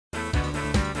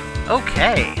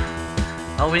Okay.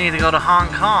 Well, we need to go to Hong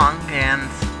Kong, and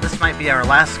this might be our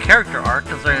last character arc,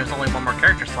 because there's only one more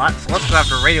character slot, so let's go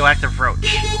after Radioactive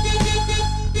Roach.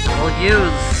 We'll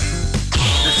use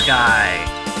this guy,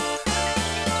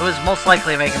 who is most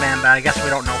likely a Mega Man, but I guess we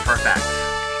don't know for a fact.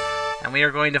 And we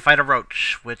are going to fight a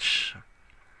Roach, which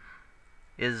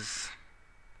is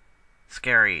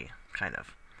scary, kind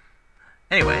of.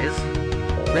 Anyways,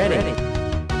 ready.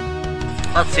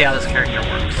 Let's see how this character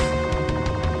works.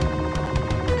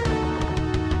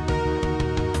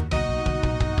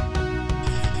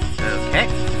 Okay.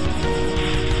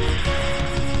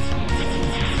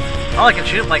 Well, I can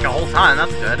shoot like a whole ton,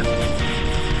 that's good.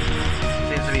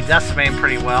 Seems to be decimating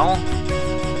pretty well.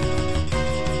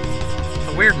 It's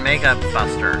a weird Mega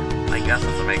Buster. I guess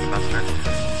it's a Mega Buster.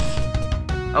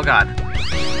 Oh god.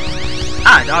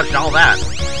 Ah, I dodged all that.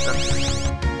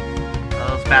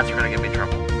 Those bats are gonna give me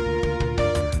trouble.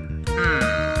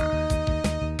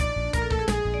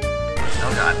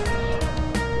 Oh god.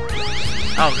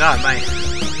 Oh god, my...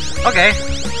 Okay.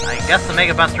 I guess the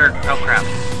Mega Buster... Oh crap.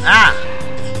 Ah!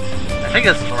 I think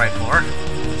this is the right floor.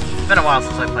 It's been a while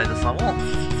since I played this level.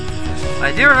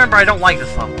 I do remember I don't like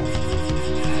this level.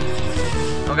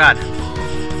 Oh god.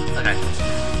 Okay.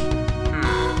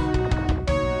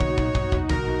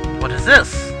 What is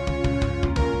this?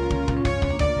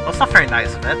 Well, it's not very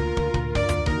nice of it.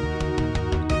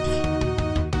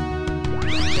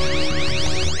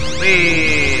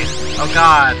 Whee! Oh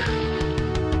god.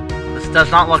 This does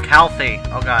not look healthy.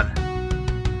 Oh god.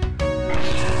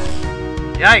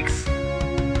 Yikes!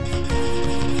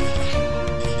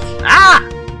 Ah!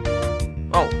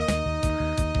 Oh. I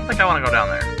don't think I want to go down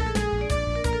there.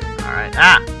 Alright.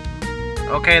 Ah!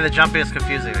 Okay, the jumping is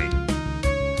confusing me.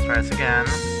 Let's try this again.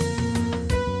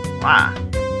 Wah!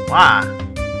 Wah!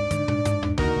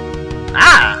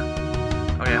 Ah!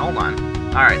 Okay, hold on.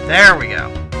 Alright, there we go.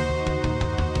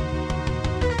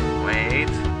 Wait.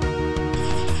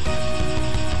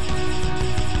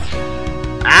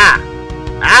 Ah!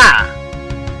 Ah!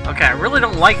 Okay, I really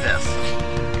don't like this.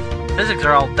 Physics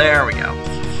are all... There we go.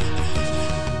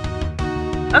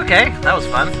 Okay, that was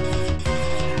fun.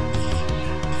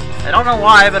 I don't know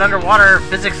why, but underwater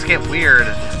physics get weird.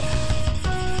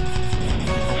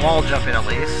 For wall jumping, at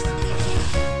least.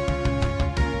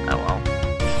 Oh well.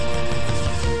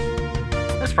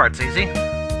 This part's easy.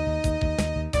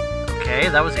 Okay,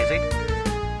 that was easy.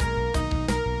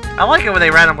 I like it when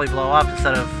they randomly blow up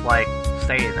instead of, like,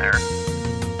 staying there.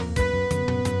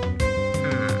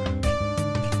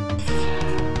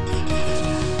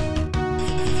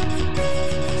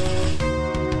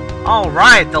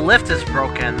 Alright, the lift is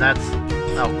broken. That's...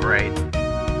 Oh, great.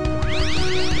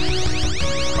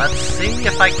 Let's see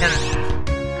if I can...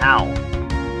 Ow.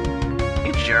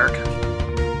 You jerk.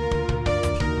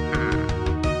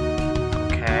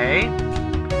 Okay.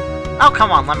 Oh,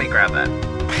 come on, let me grab that.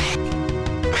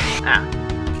 Ah.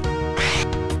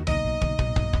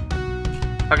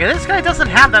 Okay, this guy doesn't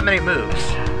have that many moves.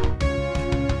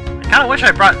 I kinda wish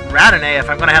I brought Radioactive if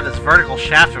I'm gonna have this vertical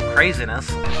shaft of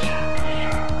craziness.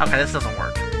 Okay, this doesn't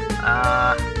work.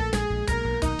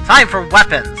 Time for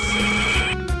weapons!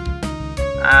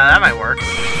 That might work.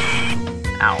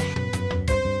 Ow.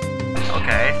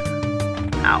 Okay.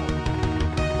 Ow.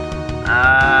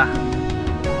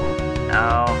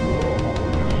 No.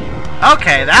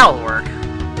 Okay, that'll work.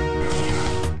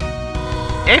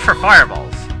 A for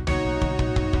fireballs.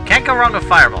 Can't go wrong with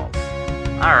fireballs.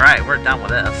 Alright, we're done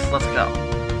with this. Let's go.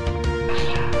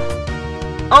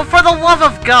 Oh, for the love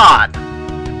of God!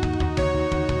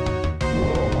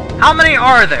 How many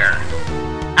are there?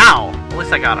 Ow. At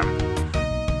least I got him.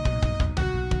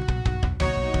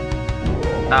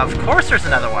 Of course there's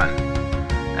another one.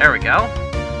 There we go.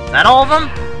 Is that all of them?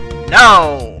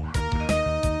 No!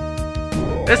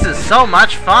 This is so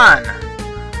much fun!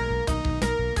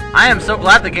 I am so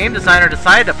glad the game designer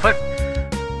decided to put,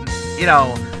 you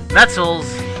know, Metzels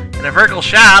in a vertical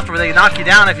shaft where they knock you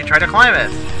down if you try to climb it.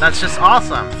 That's just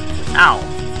awesome. Ow.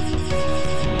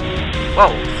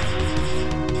 Whoa.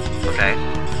 Okay.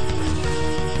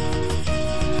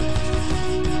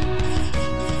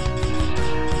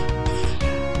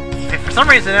 Okay, for some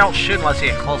reason they don't shoot unless you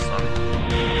get close to them.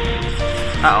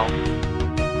 Uh-oh.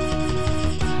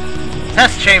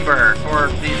 Test chamber for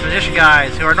these magician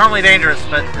guys who are normally dangerous,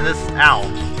 but in this... Ow.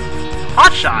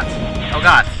 Hot shot! Oh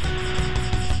god.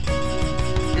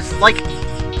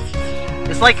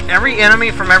 It's like every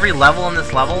enemy from every level in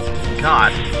this level.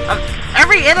 God.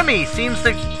 Every enemy seems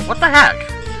to... What the heck?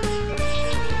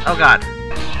 Oh god.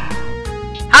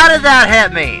 How did that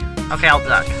hit me? Okay, I'll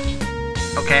duck.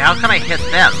 Okay, how can I hit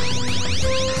them?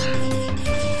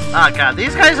 Oh god,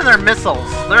 these guys and their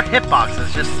missiles, their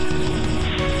hitboxes just...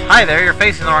 Hi there, you're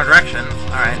facing the wrong direction.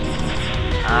 Alright.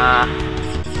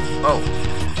 Whoa.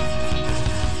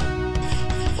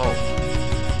 Whoa.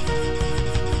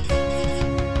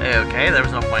 Okay, there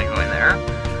was no point going there.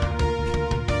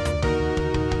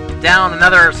 Down,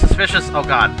 another suspicious... Oh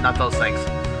god, not those things.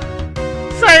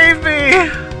 Save me!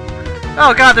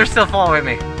 Oh god, they're still following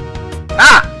me.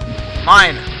 Ah!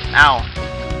 Mine! Ow.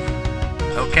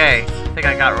 Okay, I think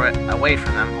I got away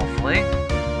from them, hopefully.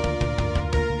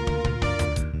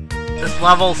 This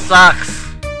level sucks.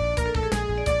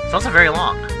 It's also very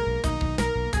long.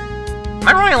 Am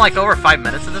I running like over 5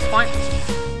 minutes at this point?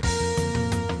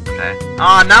 Okay.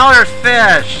 Oh, now there's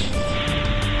fish!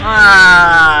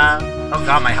 Ah! Oh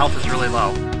god, my health is really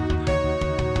low.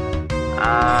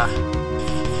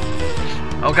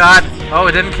 Oh god. Oh,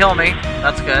 it didn't kill me.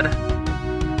 That's good.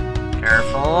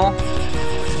 Careful.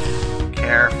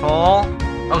 Careful.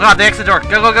 Oh god, the exit door.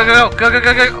 Go, go, go, go, go, go,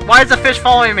 go, go, go. Why is the fish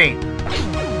following me?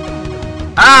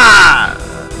 Ah!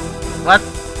 What?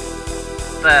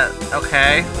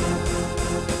 Okay.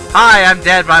 Hi, I'm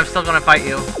dead, but I'm still gonna fight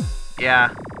you.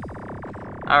 Yeah.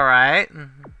 Alright.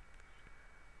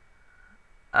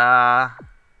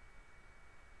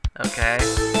 Okay.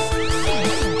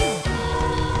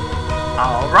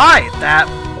 Alright,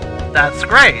 that's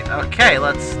great. Okay,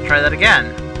 let's try that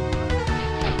again.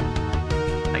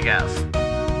 I guess.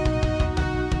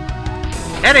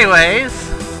 Anyways,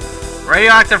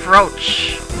 Radioactive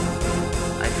Roach.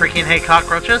 I freaking hate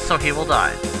cockroaches, so he will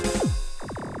die.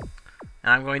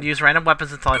 And I'm going to use random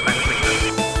weapons until I find his weakness.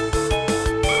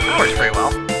 That works pretty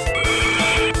well.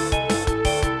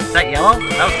 Is that yellow?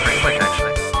 That was pretty quick,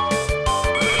 actually.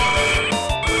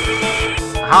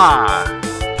 Aha!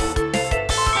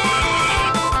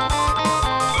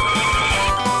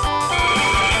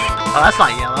 Oh, that's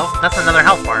not yellow. That's another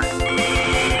health bar.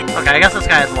 Okay, I guess this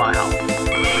guy has a lot of health.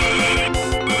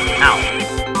 Ow.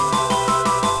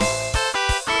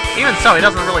 Even so, he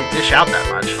doesn't really dish out that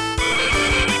much.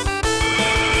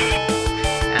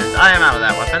 And I am out of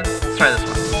that weapon. Let's try this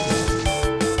one.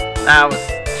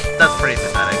 That's pretty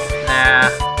pathetic. Nah.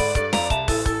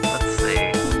 Let's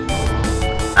see.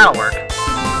 That'll work.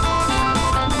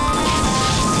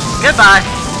 Goodbye!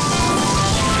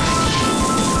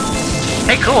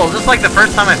 Hey, cool. Just like the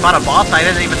first time I fought a boss, I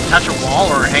didn't even touch a wall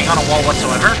or hang on a wall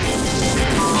whatsoever.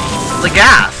 The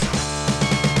gas!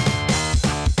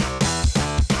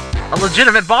 A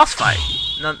legitimate boss fight.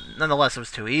 Nonetheless, it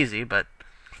was too easy, but...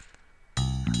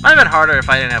 Might have been harder if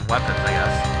I didn't have weapons, I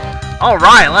guess.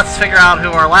 Alright, let's figure out who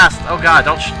our last... Oh god,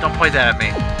 don't point that at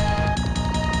me.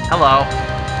 Hello.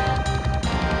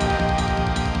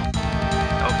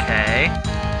 Okay.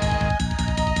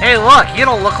 Hey, look! You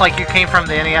don't look like you came from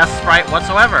the NES sprite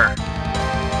whatsoever.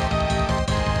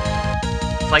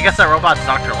 So I guess that robot's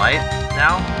Dr. Light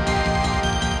now?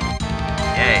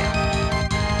 Yay.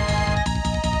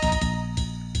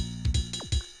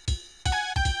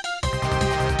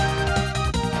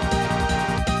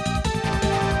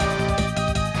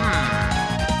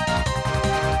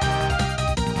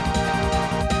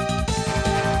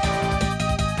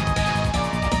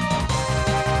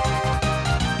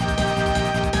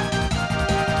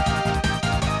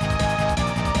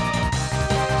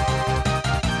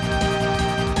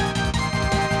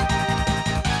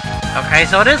 Okay,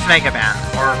 so it is Mega Man,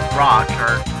 or Rock,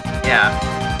 or... yeah.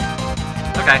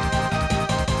 Okay.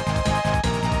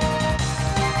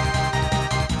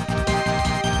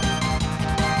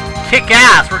 Kick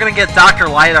ass! We're gonna get Dr.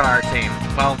 Light on our team.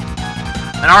 Well,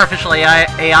 an artificial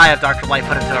AI of Dr. Light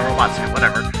put into a robot suit,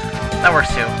 whatever. That works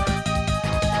too.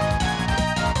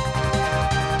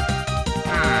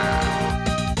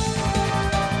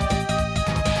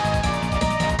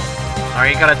 Are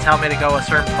you gonna tell me to go a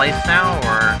certain place now,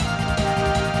 or...?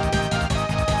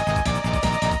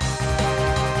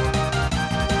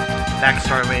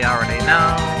 Backstory we already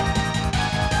know.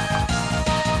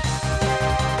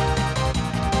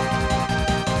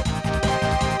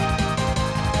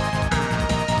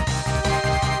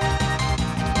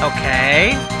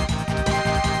 Okay.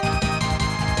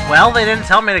 Well, they didn't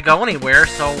tell me to go anywhere,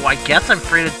 so I guess I'm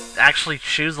free to actually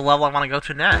choose the level I want to go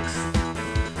to next.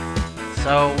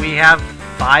 So we have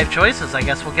 5 choices. I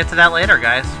guess we'll get to that later,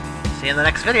 guys. See you in the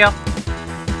next video.